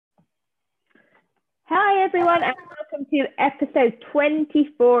Hi, everyone, and welcome to episode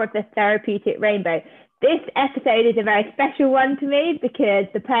 24 of the Therapeutic Rainbow. This episode is a very special one to me because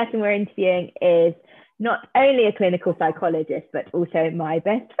the person we're interviewing is not only a clinical psychologist, but also my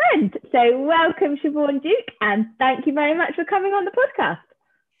best friend. So welcome, Siobhan Duke, and thank you very much for coming on the podcast.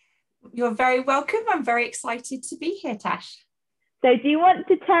 You're very welcome. I'm very excited to be here, Tash. So do you want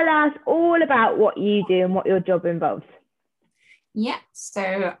to tell us all about what you do and what your job involves? Yeah,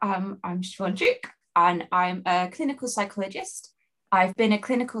 so I'm Siobhan Duke and I'm a clinical psychologist. I've been a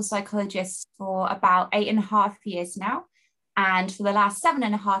clinical psychologist for about 8.5 years now. And for the last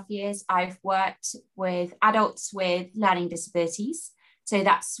 7.5 years, I've worked with adults with learning disabilities. So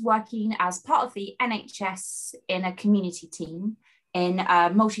that's working as part of the NHS in a community team, in a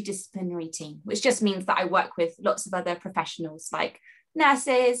multidisciplinary team, which just means that I work with lots of other professionals like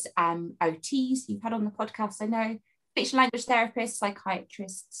nurses, OTs, you've had on the podcast, I know, speech and language therapists,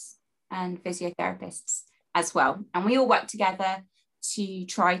 psychiatrists, and physiotherapists as well. And we all work together to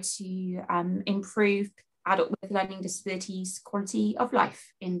try to improve adult with learning disabilities quality of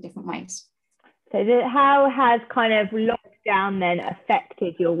life in different ways. So how has kind of lockdown then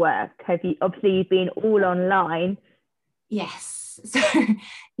affected your work? Obviously you've been all online. Yes. So I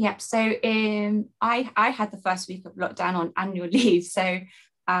had the first week of lockdown on annual leave. So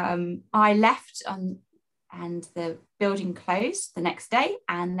I left and the building closed the next day.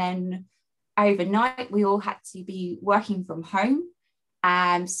 And then overnight, we all had to be working from home.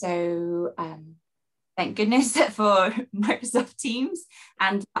 So thank goodness for Microsoft Teams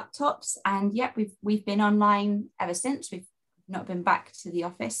and laptops. And yeah, we've been online ever since. We've not been back to the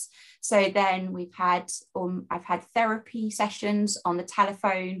office. So then I've had therapy sessions on the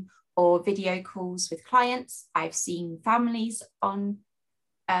telephone or video calls with clients. I've seen families on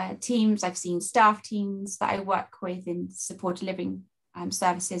Teams. I've seen staff teams that I work with in supported living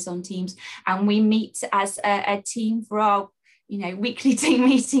services on Teams, and we meet as a team for our weekly team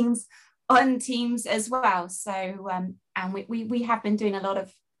meetings on Teams as well. So and we have been doing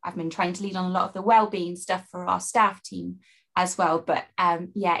I've been trying to lead on a lot of the wellbeing stuff for our staff team as well. But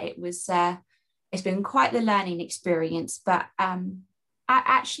it's been quite the learning experience, but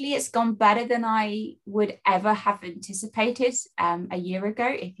actually it's gone better than I would ever have anticipated a year ago.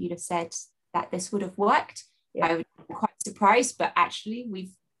 If you'd have said that this would have worked, yeah. I would be quite surprised, but actually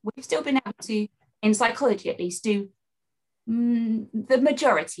we've still been able to, in psychology at least, do the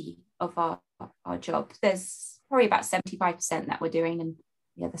majority of our job. There's probably about 75% that we're doing, and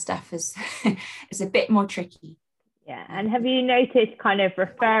the other stuff is is a bit more tricky. Yeah. And have you noticed kind of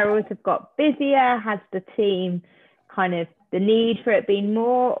referrals have got busier? Has the team kind of the need for it been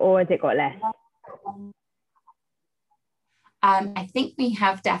more, or has it got less? I think we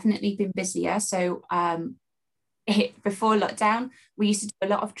have definitely been busier. So before lockdown, we used to do a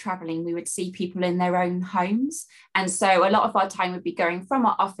lot of traveling. We would see people in their own homes. And so a lot of our time would be going from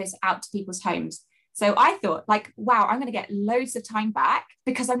our office out to people's homes. So I thought, wow, I'm going to get loads of time back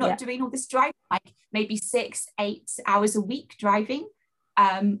because I'm not doing all this driving, like maybe 6-8 hours a week driving.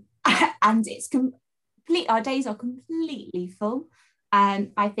 And it's our days are completely full.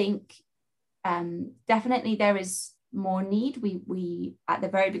 And I think definitely there is more need. We at the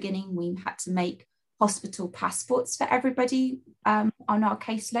very beginning, we had to make hospital passports for everybody on our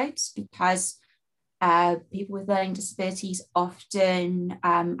caseloads because people with learning disabilities often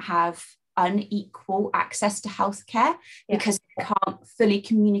have unequal access to healthcare because they can't fully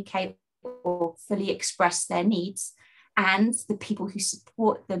communicate or fully express their needs. And the people who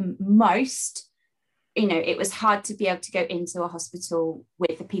support them most, it was hard to be able to go into a hospital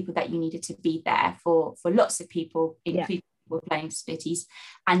with the people that you needed to be there for lots of people, including people with learning disabilities.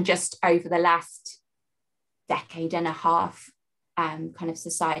 And just over the last decade and a half, kind of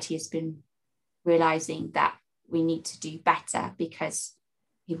society has been realizing that we need to do better because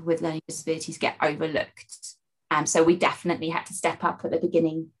people with learning disabilities get overlooked. So we definitely had to step up at the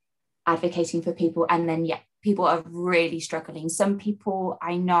beginning, advocating for people. And then, people are really struggling. Some people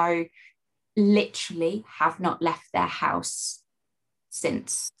I know literally have not left their house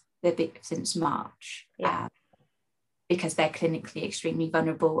since March because they're clinically extremely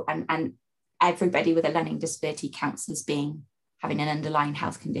vulnerable, and everybody with a learning disability counts as having an underlying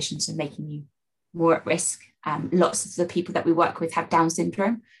health condition, so making you more at risk. Lots of the people that we work with have Down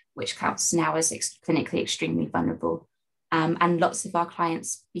syndrome, which counts now as clinically extremely vulnerable. And lots of our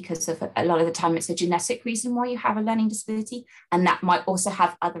clients, because of a lot of the time it's a genetic reason why you have a learning disability, and that might also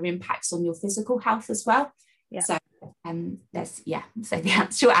have other impacts on your physical health as well. So so the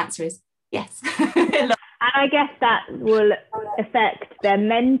short answer is yes. And I guess that will affect their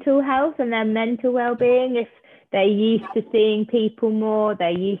mental health and their mental well-being if they're used to seeing people more, they're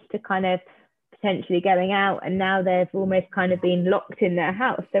used to kind of potentially going out, and now they've almost kind of been locked in their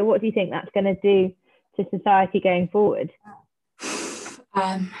house. So what do you think that's going to do to society going forward?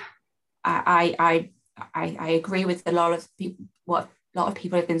 I agree with a lot of people, what a lot of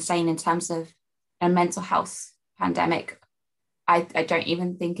people have been saying in terms of a mental health pandemic. I don't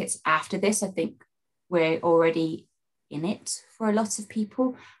even think it's after this. I think we're already in it for a lot of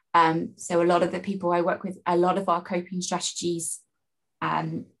people. So a lot of the people I work with, a lot of our coping strategies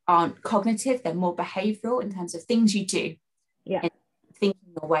aren't cognitive, they're more behavioral in terms of things you do,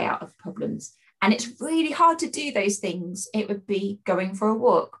 thinking your way out of problems. And it's really hard to do those things. It would be going for a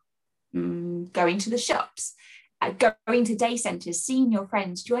walk, going to the shops, going to day centres, seeing your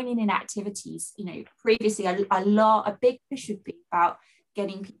friends, joining in activities. You know, previously a big push would be about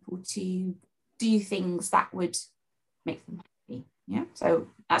getting people to do things that would make them happy. Yeah, so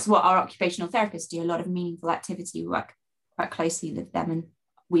that's what our occupational therapists do. A lot of meaningful activity. We work quite closely with them, and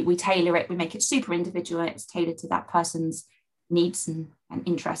we tailor it. We make it super individual. It's tailored to that person's needs and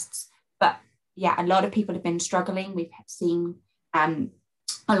interests. But yeah, a lot of people have been struggling. We've seen a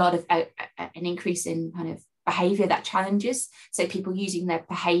lot of an increase in kind of behavior that challenges. So people using their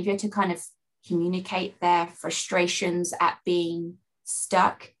behavior to kind of communicate their frustrations at being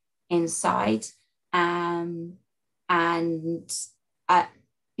stuck inside.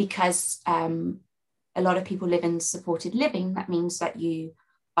 Because a lot of people live in supported living, that means that you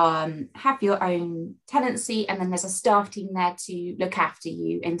have your own tenancy, and then there's a staff team there to look after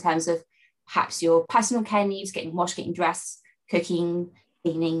you in terms of perhaps your personal care needs, getting washed, getting dressed, cooking,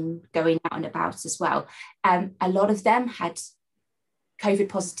 cleaning, going out and about as well. A lot of them had COVID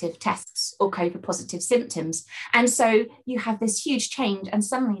positive tests or COVID positive symptoms. And so you have this huge change, and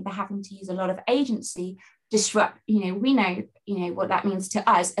suddenly they're having to use a lot of agency, we know, what that means to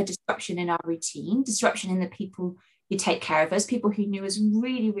us, a disruption in our routine, disruption in the people who take care of us, people who knew us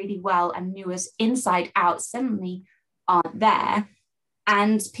really, really well and knew us inside out suddenly aren't there.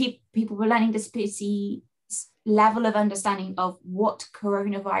 And people with learning disability level of understanding of what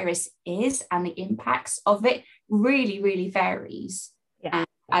coronavirus is and the impacts of it really, really varies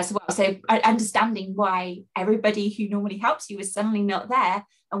as well. So understanding why everybody who normally helps you is suddenly not there,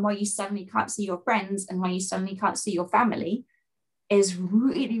 and why you suddenly can't see your friends, and why you suddenly can't see your family, is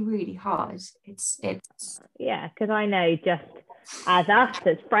really, really hard. It's because I know, just as us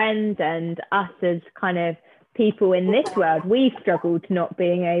as friends and us as kind of people in this world, we've struggled not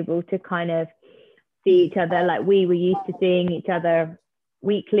being able to kind of see each other like we were used to seeing each other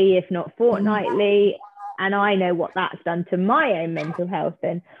weekly, if not fortnightly. And I know what that's done to my own mental health,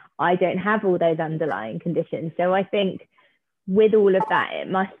 and I don't have all those underlying conditions. So I think with all of that, it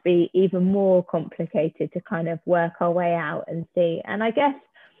must be even more complicated to kind of work our way out and see. And I guess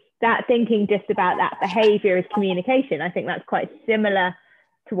that thinking just about that behavior as communication, I think that's quite similar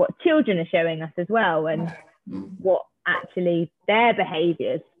to what children are showing us as well, and what actually their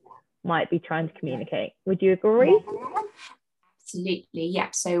behaviors might be trying to communicate. Would you agree? Absolutely, yeah.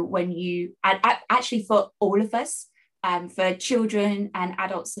 So when you, actually for all of us, for children and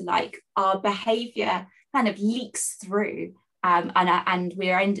adults alike, our behavior kind of leaks through, and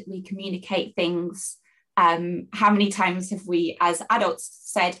we communicate things. How many times have we as adults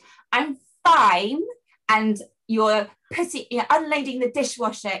said, "I'm fine," and you're unloading the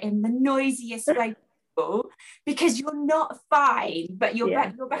dishwasher in the noisiest way because you're not fine, but your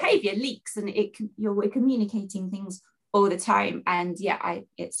behavior leaks, and we're communicating things all the time. And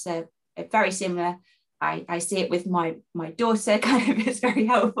it's a very similar. I see it with my daughter. Kind of, it's very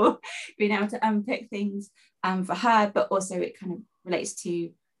helpful being able to unpick things for her, but also it kind of relates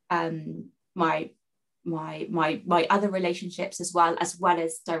to my other relationships as well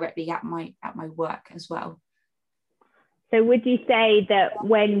as directly at my work as well. So would you say that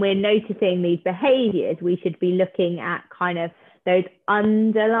when we're noticing these behaviours, we should be looking at kind of those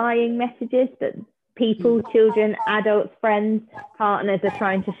underlying messages that people, children, adults, friends, partners are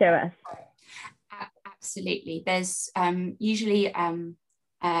trying to show us? Absolutely. There's usually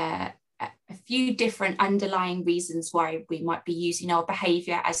a few different underlying reasons why we might be using our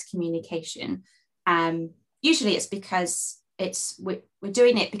behaviour as communication. Usually it's because we're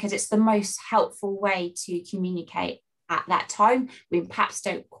doing it because it's the most helpful way to communicate at that time. We perhaps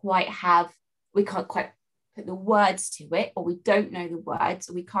we can't quite put the words to it, or we don't know the words,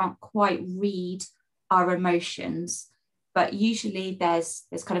 or we can't quite read our emotions. But usually there's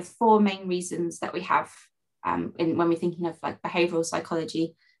kind of four main reasons that we have when we're thinking of like behavioral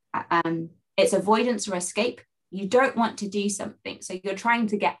psychology. It's avoidance or escape. You don't want to do something, so you're trying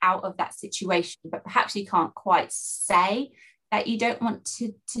to get out of that situation, but perhaps you can't quite say that you don't want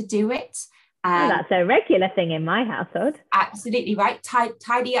to do it. Oh, that's a regular thing in my household. Absolutely right.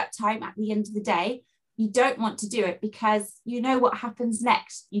 Tidy up time at the end of the day. You don't want to do it because you know what happens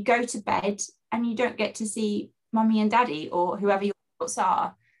next. You go to bed and you don't get to see mummy and daddy or whoever your thoughts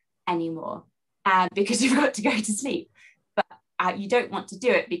are anymore, because you've got to go to sleep. But you don't want to do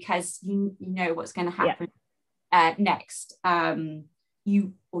it because you know what's going to happen next.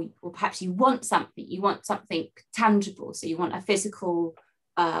 Or perhaps you want something tangible. So you want a physical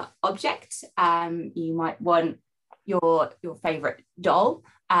object. You might want your favorite doll,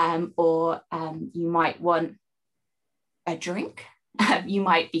 or you might want a drink. You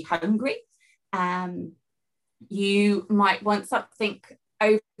might be hungry. You might want something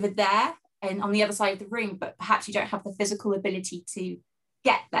over there and on the other side of the room, but perhaps you don't have the physical ability to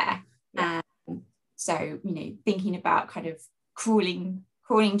get there. So, thinking about kind of crawling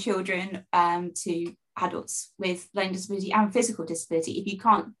children to adults with learning disability and physical disability. If you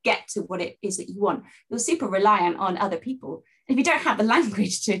can't get to what it is that you want, you're super reliant on other people. And if you don't have the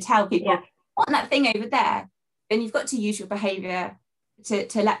language to tell people, I want that thing over there, then you've got to use your behaviour to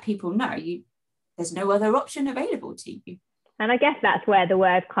let people know there's no other option available to you. And I guess that's where the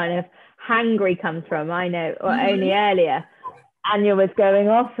word kind of hangry comes from. I know, or only earlier, Anya was going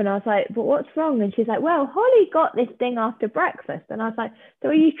off and I was like, but what's wrong? And she's like, well, Holly got this thing after breakfast. And I was like, so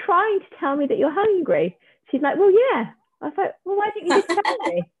are you trying to tell me that you're hungry? She's like, well, yeah. I was like, well, why didn't you just tell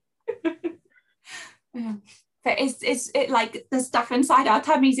me? Yeah. But it's like the stuff inside our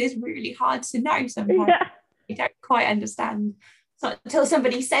tummies is really hard to know sometimes. We don't quite understand. So until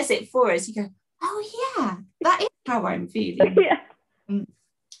somebody says it for us, you go, oh yeah, that is how I'm feeling.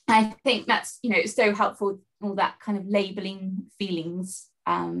 I think that's, it's so helpful, all that kind of labeling feelings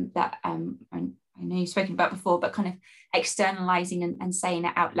that I know you've spoken about before, but kind of externalizing and saying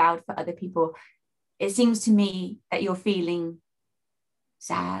it out loud for other people. It seems to me that you're feeling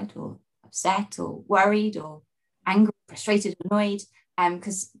sad or upset or worried or angry, frustrated, annoyed,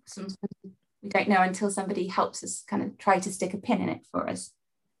 because sometimes we don't know until somebody helps us kind of try to stick a pin in it for us.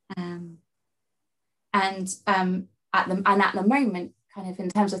 At the moment, kind of in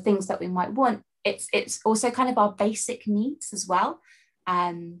terms of things that we might want, it's also kind of our basic needs as well,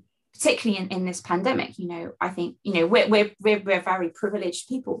 particularly in this pandemic. I think we're very privileged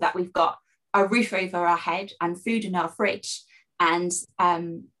people that we've got a roof over our head and food in our fridge and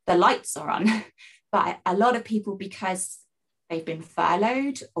the lights are on. But a lot of people, because they've been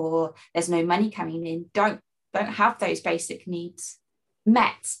furloughed or there's no money coming in, don't have those basic needs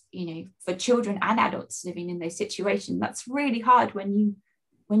met. For children and adults living in those situations, that's really hard when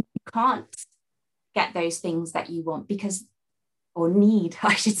you can't get those things that you want or need,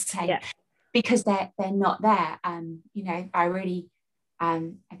 I should say, because they're not there. I really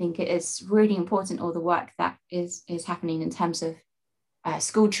I think it is really important, all the work that is happening in terms of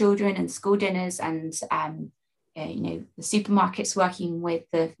school children and school dinners, and the supermarkets working with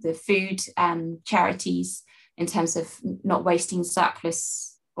the food charities in terms of not wasting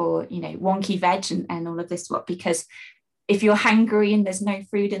surplus or wonky veg and all of this work. Because if you're hungry and there's no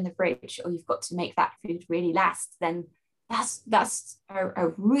food in the fridge, or you've got to make that food really last, then that's a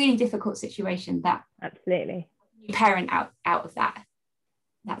really difficult situation. That absolutely you parent out of that.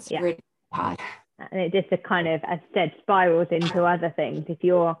 That's really hard. And it just kind of, as I said, spirals into other things. If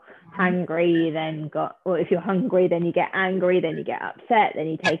you're hungry, if you're hungry, then you get angry, then you get upset, then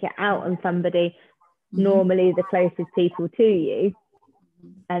you take it out on somebody, normally the closest people to you,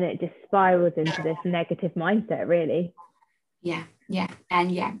 and it just spirals into this negative mindset, really.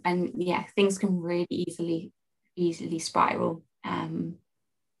 Things can really easily spiral, and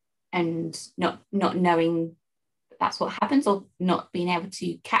not knowing that's what happens, or not being able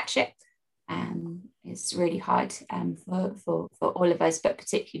to catch it. It's really hard for all of us, but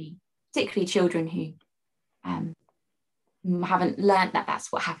particularly children who haven't learned that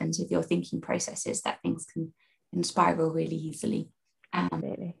that's what happens with your thinking processes, that things can spiral really easily.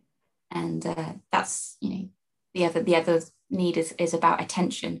 And that's the other need is about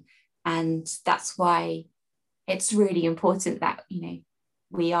attention, and that's why it's really important that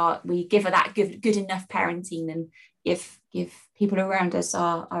we give her that good enough parenting and give people around us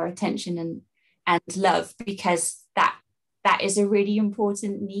our attention and love, because that is a really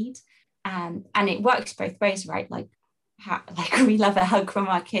important need, and it works both ways, right? Like we love a hug from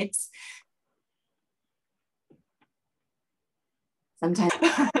our kids sometimes,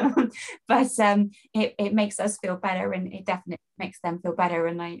 but it makes us feel better, and it definitely makes them feel better.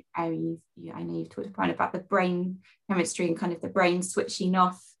 And I know you've talked about the brain chemistry and kind of the brain switching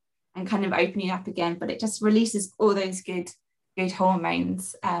off and kind of opening up again, but it just releases all those good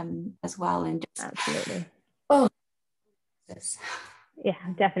hormones as well. And just, absolutely. Oh, Yeah,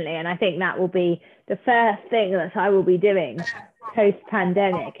 definitely. And I think that will be the first thing that I will be doing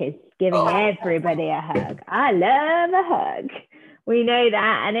post-pandemic, is giving everybody a hug. I love a hug. We know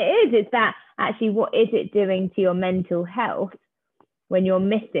that. And it's that actually, what is it doing to your mental health when you're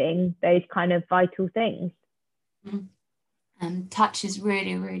missing those kind of vital things? Touch is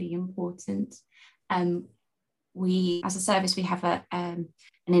really, really important. We, as a service, we have an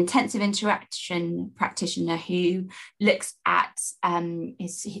intensive interaction practitioner who looks at,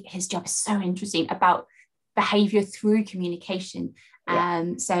 his job is so interesting, about behaviour through communication.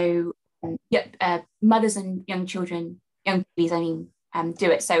 Mothers and young children, young babies,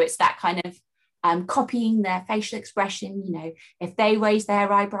 do it. So it's that kind of copying their facial expression. You know, if they raise their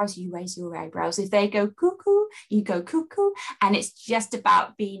eyebrows, you raise your eyebrows. If they go cuckoo, you go cuckoo. And it's just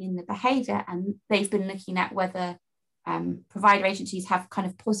about being in the behaviour. And they've been looking at whether provider agencies have kind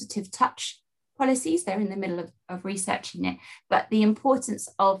of positive touch policies. They're in the middle of researching it. But the importance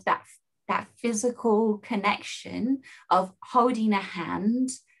of that physical connection, of holding a hand,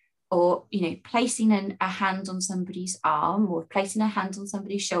 or, you know, placing a hand on somebody's arm, or placing a hand on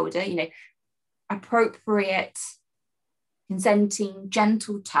somebody's shoulder, you know, appropriate, consenting,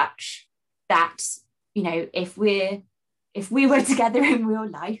 gentle touch that, you know, if we were together in real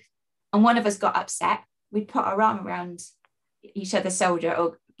life and one of us got upset, we'd put our arm around each other's shoulder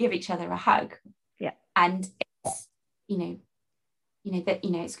or give each other a hug. Yeah. And it's,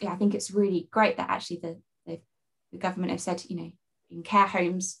 I think it's really great that actually the government have said, you know, in care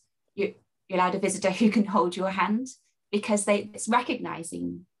homes, you're allowed a visitor who can hold your hand, because it's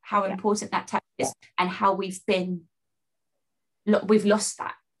recognizing how important that touch is, and how we've lost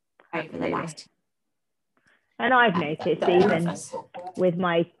that over the last. And I've noticed even with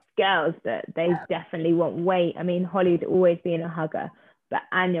my girls that they definitely want way. I mean, Holly's always been a hugger, but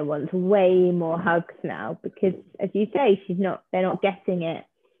Anya wants way more hugs now, because, as you say, they're not getting it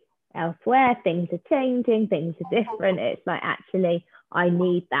elsewhere. Things are changing, things are different. It's like, actually, I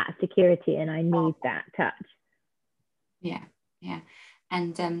need that security and I need that touch. Yeah.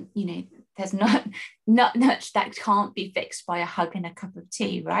 And you know, there's not much that can't be fixed by a hug and a cup of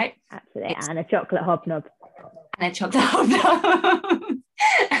tea, right? Absolutely. And a chocolate hobnob.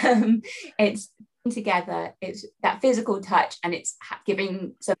 It's together, it's that physical touch, and it's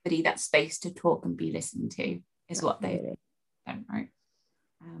giving somebody that space to talk and be listened to, is what they've done, right?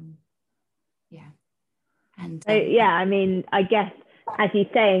 And so, I mean, I guess, as you're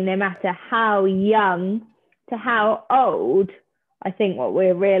saying, no matter how young to how old, I think what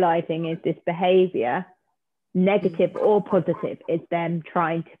we're realizing is this behavior, negative or positive, is them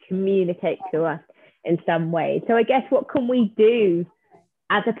trying to communicate to us in some way. So I guess, what can we do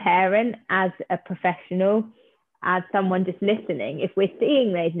as a parent, as a professional, as someone just listening, if we're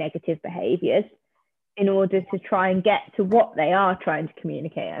seeing those negative behaviors, in order to try and get to what they are trying to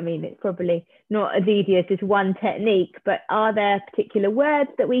communicate? I mean, it's probably not as easy as just one technique, but are there particular words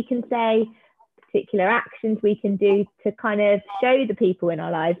that we can say, particular actions we can do to kind of show the people in our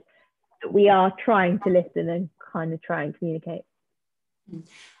lives that we are trying to listen and kind of try and communicate?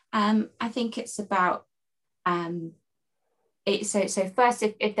 I think it's about so first,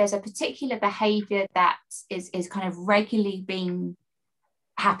 if there's a particular behavior that is kind of regularly being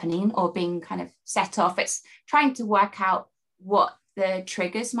happening or being kind of set off, it's trying to work out what the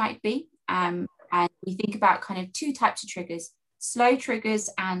triggers might be. And we think about kind of two types of triggers: slow triggers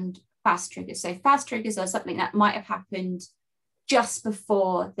and fast triggers. So fast triggers are something that might have happened just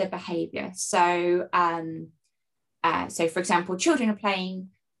before the behavior. So for example, children are playing.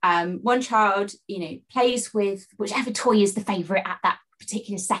 One child, you know, plays with whichever toy is the favorite at that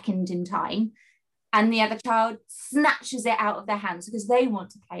particular second in time, and the other child snatches it out of their hands because they want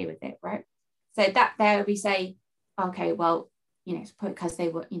to play with it, right? So that there we say, okay, well, you know, because they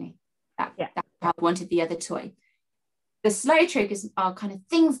were, you know, that child wanted the other toy. The slow triggers are kind of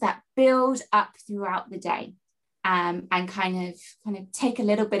things that build up throughout the day, and kind of take a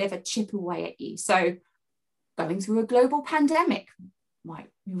little bit of a chip away at you. So going through a global pandemic we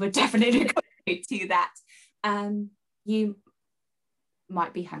would definitely contribute to that. You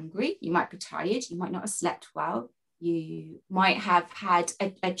might be hungry, you might be tired, you might not have slept well, you might have had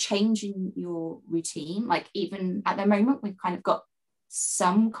a change in your routine. Like, even at the moment, we've kind of got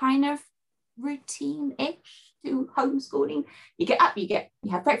some kind of routine-ish to homeschooling. You get up, you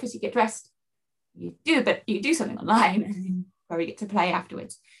have breakfast, you get dressed, you do something online, and then probably get to play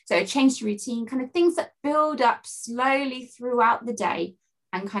afterwards. So a change to routine, kind of things that build up slowly throughout the day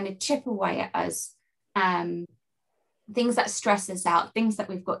and kind of chip away at us. Things that stress us out, things that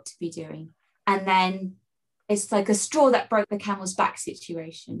we've got to be doing. And then it's like a straw that broke the camel's back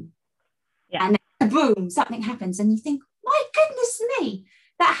situation. Yeah. And then boom, something happens and you think, my goodness, goodness me,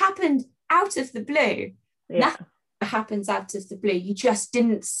 that happened out of the blue. Yeah. Nothing happens out of the blue. You just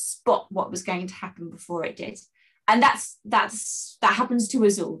didn't spot what was going to happen before it did. And that happens to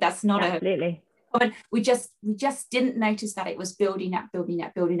us all. That's not Absolutely. But we just didn't notice that it was building up,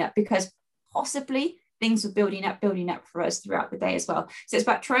 because possibly things were building up for us throughout the day as well. So it's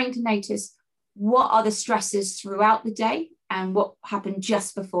about trying to notice what are the stresses throughout the day and what happened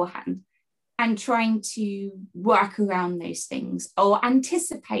just beforehand, and trying to work around those things or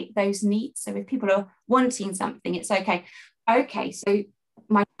anticipate those needs. So if people are wanting something, it's okay, so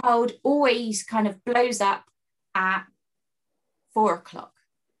my child always kind of blows up at 4 o'clock.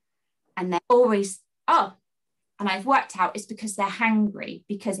 And they're always, and I've worked out it's because they're hungry,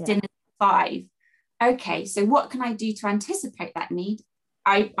 because dinner's at 5. Okay, so what can I do to anticipate that need?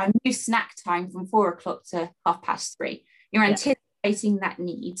 I move snack time from 4 o'clock to 3:30. You're anticipating that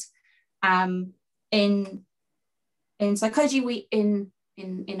need. In psychology, in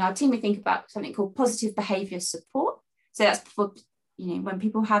our team, we think about something called positive behavior support. So that's for, when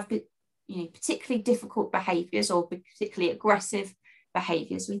people have, particularly difficult behaviors or particularly aggressive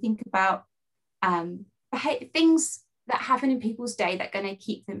behaviors, we think about things that happen in people's day that are going to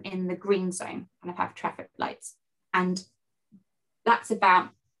keep them in the green zone, kind of have traffic lights. And that's about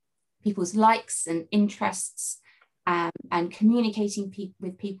people's likes and interests, and communicating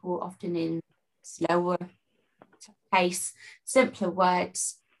with people often in slower pace, simpler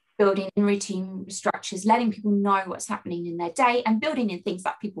words, building in routine structures, letting people know what's happening in their day, and building in things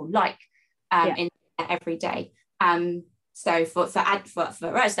that people like in every day. So for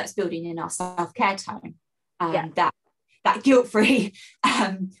us, that's building in our self-care time, that guilt-free,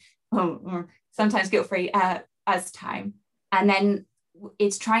 or sometimes guilt-free as time. And then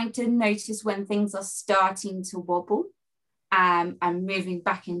it's trying to notice when things are starting to wobble, and moving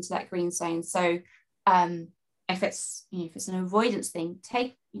back into that green zone. So if it's an avoidance thing,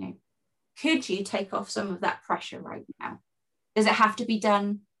 could you take off some of that pressure right now? Does it have to be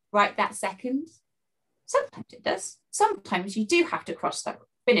done right that second? Sometimes it does. Sometimes you do have to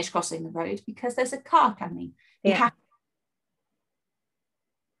finish crossing the road because there's a car coming.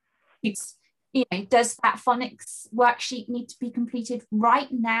 Does that phonics worksheet need to be completed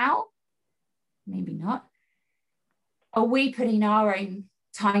right now? Maybe not. Are we putting our own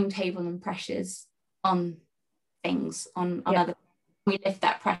timetable and pressures on things, on other? We lift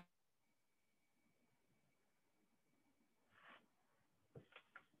that pressure.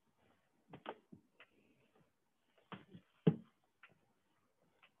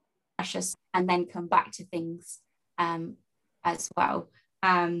 And then come back to things as well.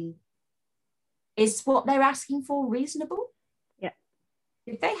 Is what they're asking for reasonable? Yeah.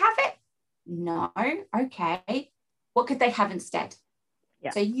 Did they have it? No. Okay. What could they have instead?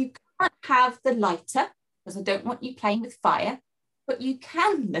 Yeah. So you can't have the lighter because I don't want you playing with fire, but you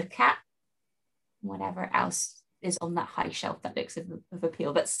can look at whatever else is on that high shelf that looks of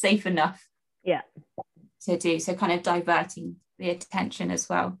appeal, that's safe enough to do. So kind of diverting the attention as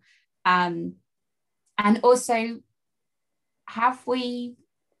well. And also, have we,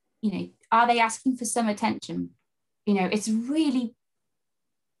 are they asking for some attention? It's really,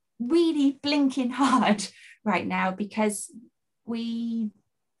 really blinking hard right now because we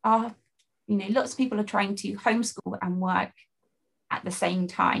are, lots of people are trying to homeschool and work at the same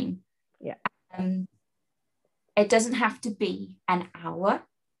time. Yeah. It doesn't have to be an hour,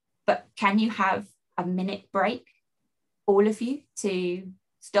 but can you have a minute break, all of you, to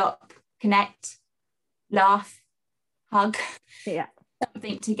stop, connect, laugh, hug,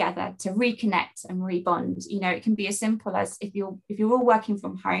 something together to reconnect and rebond? It can be as simple as if you're all working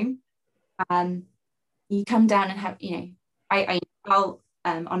from home, you come down and have, I'll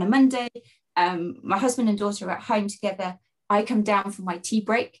on a Monday, my husband and daughter are at home together. I come down for my tea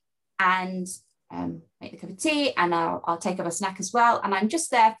break and make a cup of tea, and I'll take up a snack as well. And I'm just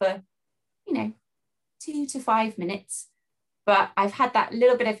there for, 2 to 5 minutes. But I've had that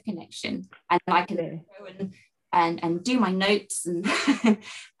little bit of connection, and I can go and do my notes and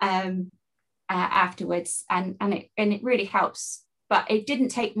afterwards, and it really helps. But it didn't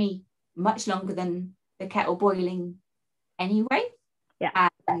take me much longer than the kettle boiling anyway. Yeah.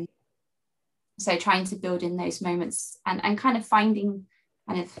 So trying to build in those moments and kind of finding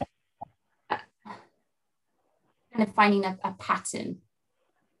a pattern.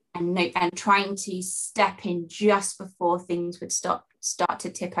 And trying to step in just before things would start to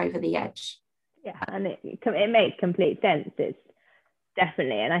tip over the edge. Yeah, and it makes complete sense. It's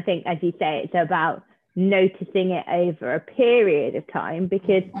definitely, and I think, as you say, it's about noticing it over a period of time,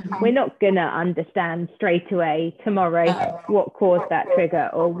 because we're not going to understand straight away tomorrow what caused that trigger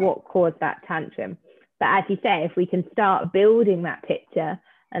or what caused that tantrum. But as you say, if we can start building that picture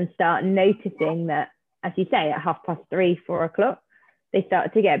and start noticing that, as you say, at 3:30, 4 o'clock, they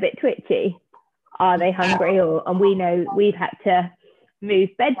start to get a bit twitchy. Are they hungry? And we know we've had to move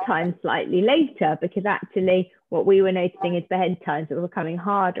bedtime slightly later, because actually what we were noticing is bedtimes were becoming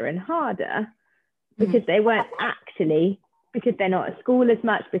harder and harder, because they weren't actually, because they're not at school as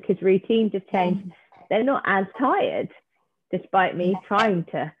much, because routines have changed. They're not as tired, despite me trying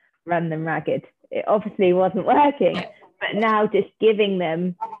to run them ragged. It obviously wasn't working, but now just giving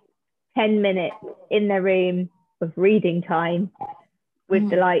them 10 minutes in their room of reading time with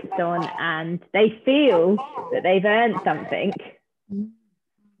the lights on, and they feel that they've earned something,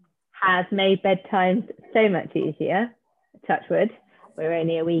 has made bedtimes so much easier. Touch wood, we're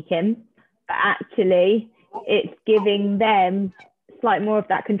only a week in, but actually it's giving them slight more of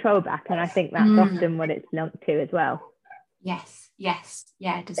that control back, and I think that's often what it's linked to as well. Yes,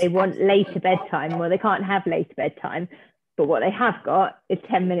 yeah. They want later bedtime. Well, they can't have later bedtime, but what they have got is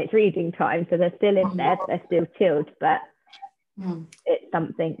 10 minutes reading time, so they're still in bed, they're still chilled, but it's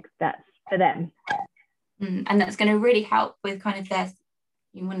something that's for them. And that's going to really help with kind of their,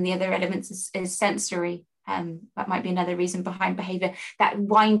 one of the other elements is sensory. That might be another reason behind behavior, that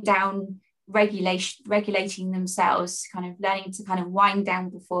wind down, regulating themselves, kind of learning to kind of wind down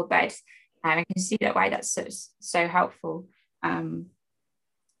before bed. I can see that why that's so helpful.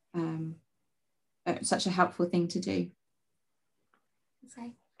 Such a helpful thing to do.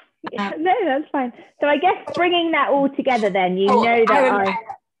 No, that's fine. So I guess bringing that all together, then you know that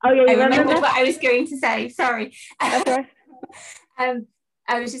I remembered what I was going to say. Sorry. That's right.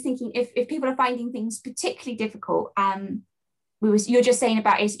 I was just thinking, if people are finding things particularly difficult, you're just saying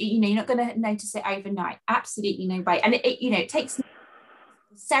about is, you're not going to notice it overnight. Absolutely no way. And it takes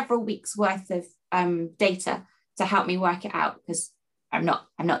several weeks worth of data to help me work it out, because I'm not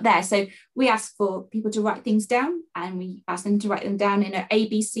there. So we ask for people to write things down, and we ask them to write them down in an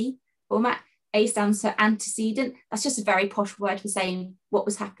ABC format. A stands for antecedent. That's just a very posh word for saying what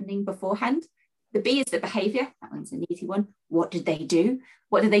was happening beforehand. The B is the behavior. That one's an easy one. What did they do?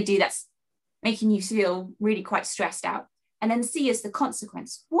 What did they do that's making you feel really quite stressed out? And then C is the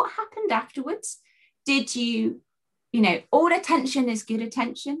consequence. What happened afterwards? Did you all attention is good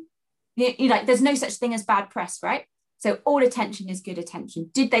attention. There's no such thing as bad press, right? So all attention is good attention.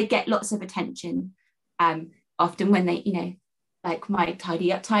 Did they get lots of attention? Often when they, like my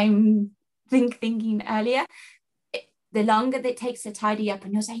tidy up time thinking earlier, the longer that it takes to tidy up,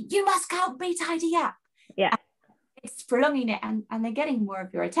 and you're saying, you must help me tidy up. Yeah. It's prolonging it, and they're getting more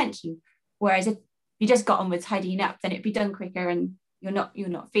of your attention. Whereas if you just got on with tidying up, then it'd be done quicker, and you're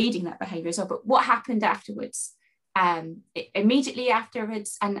not feeding that behavior as well. But what happened afterwards? Immediately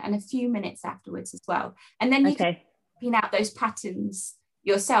afterwards, and a few minutes afterwards as well. And then you can pin out those patterns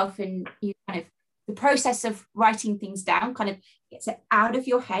yourself, and you kind of, the process of writing things down kind of gets it out of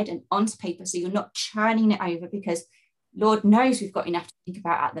your head and onto paper, so you're not churning it over, because Lord knows we've got enough to think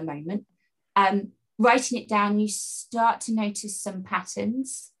about at the moment. Writing it down, you start to notice some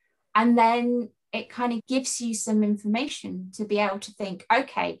patterns, and then it kind of gives you some information to be able to think,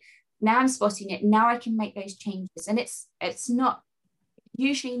 okay, now I'm spotting it, now I can make those changes. And it's not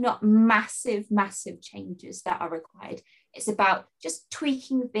usually not massive changes that are required. It's about just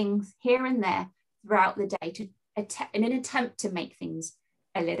tweaking things here and there throughout the day in an attempt to make things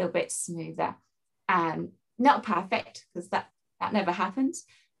a little bit smoother. Not perfect, because that never happens,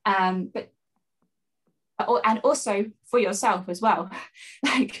 but and also for yourself as well.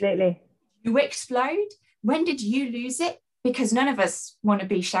 Absolutely. You explode. When did you lose it? Because none of us want to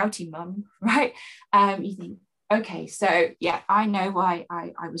be shouty mum, right? You think, okay, so yeah, I know why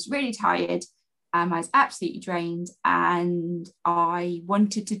I was really tired. I was absolutely drained, and I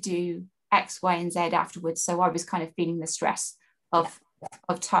wanted to do X, Y, and Z afterwards. So I was kind of feeling the stress of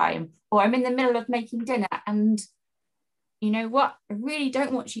time. Or I'm in the middle of making dinner, and you know what? I really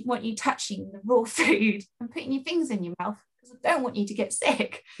don't want you touching the raw food and putting your fingers in your mouth, because I don't want you to get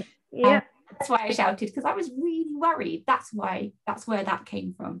sick. Yeah. That's why I shouted, because I was really worried. That's where that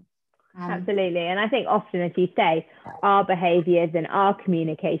came from. Absolutely. And I think often, as you say, our behaviours and our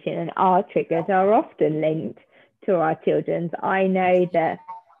communication and our triggers are often linked to our children's. I know that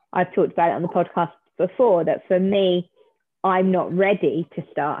I've talked about it on the podcast before, that for me, I'm not ready to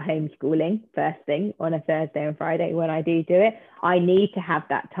start homeschooling first thing on a Thursday and Friday. When I do it, I need to have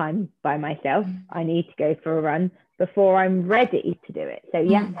that time by myself. I need to go for a run before I'm ready to do it. So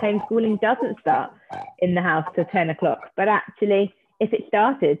yes, homeschooling doesn't start in the house till 10 o'clock, but actually if it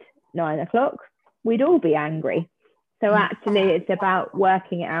started 9 o'clock, we'd all be angry. So actually it's about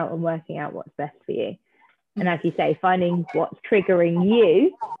working it out and working out what's best for you. And as you say, finding what's triggering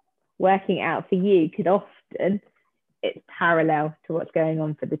you, working out for you, because often it's parallel to what's going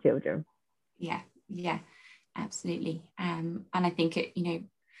on for the children. Yeah, absolutely. And I think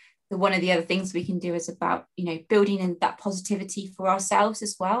one of the other things we can do is about, building in that positivity for ourselves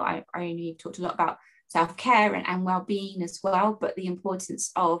as well. I know you've talked a lot about self-care and well-being as well, but the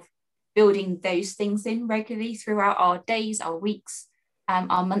importance of building those things in regularly throughout our days, our weeks,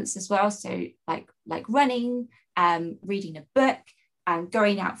 our months as well. So like running, reading a book,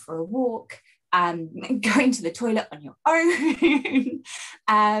 going out for a walk, going to the toilet on your own,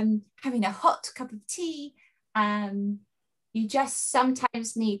 having a hot cup of tea. You just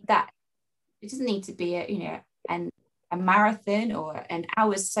sometimes need that. It doesn't need to be a marathon or an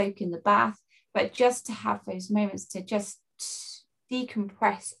hour's soak in the bath, but just to have those moments to just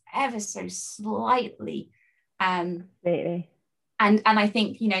decompress ever so slightly. Absolutely. And I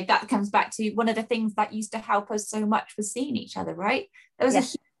think, that comes back to one of the things that used to help us so much was seeing each other, right? There was a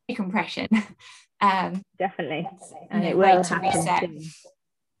huge decompression. Definitely. And it will happen soon.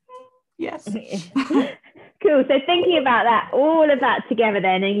 Yes. Cool. So thinking about that, all of that together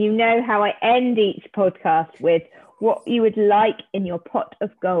then, and you know how I end each podcast with what you would like in your pot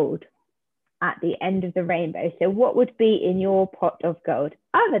of gold at the end of the rainbow. So what would be in your pot of gold,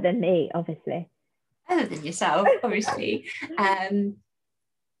 other than me, obviously? Other than yourself, obviously.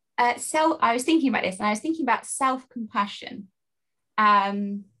 So I was thinking about this, and I was thinking about self-compassion.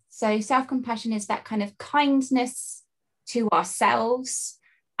 So self-compassion is that kind of kindness to ourselves,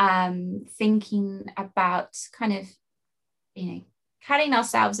 thinking about kind of, cutting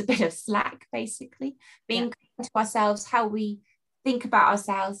ourselves a bit of slack, basically, being kind to ourselves, how we think about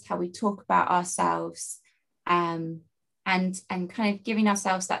ourselves, how we talk about ourselves, and kind of giving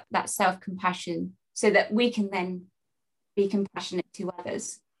ourselves that self-compassion so that we can then be compassionate to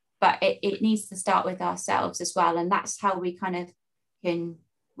others. But it needs to start with ourselves as well. And that's how we kind of can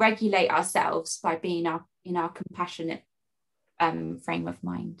regulate ourselves, by being in our compassionate frame of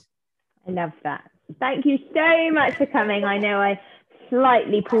mind. I love that. Thank you so much for coming. I know I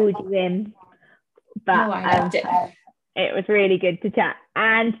slightly pulled you in, but I loved it. It was really good to chat.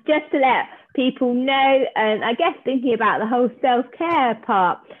 And just to let people know, I guess thinking about the whole self-care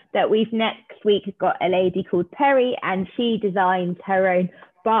part, that we've next week got a lady called Perry, and she designs her own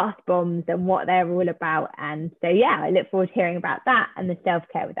bath bombs and what they're all about. And so, I look forward to hearing about that and the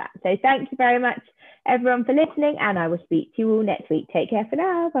self-care with that. So thank you very much, everyone, for listening, and I will speak to you all next week. Take care for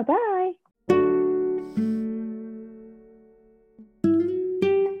now. Bye-bye.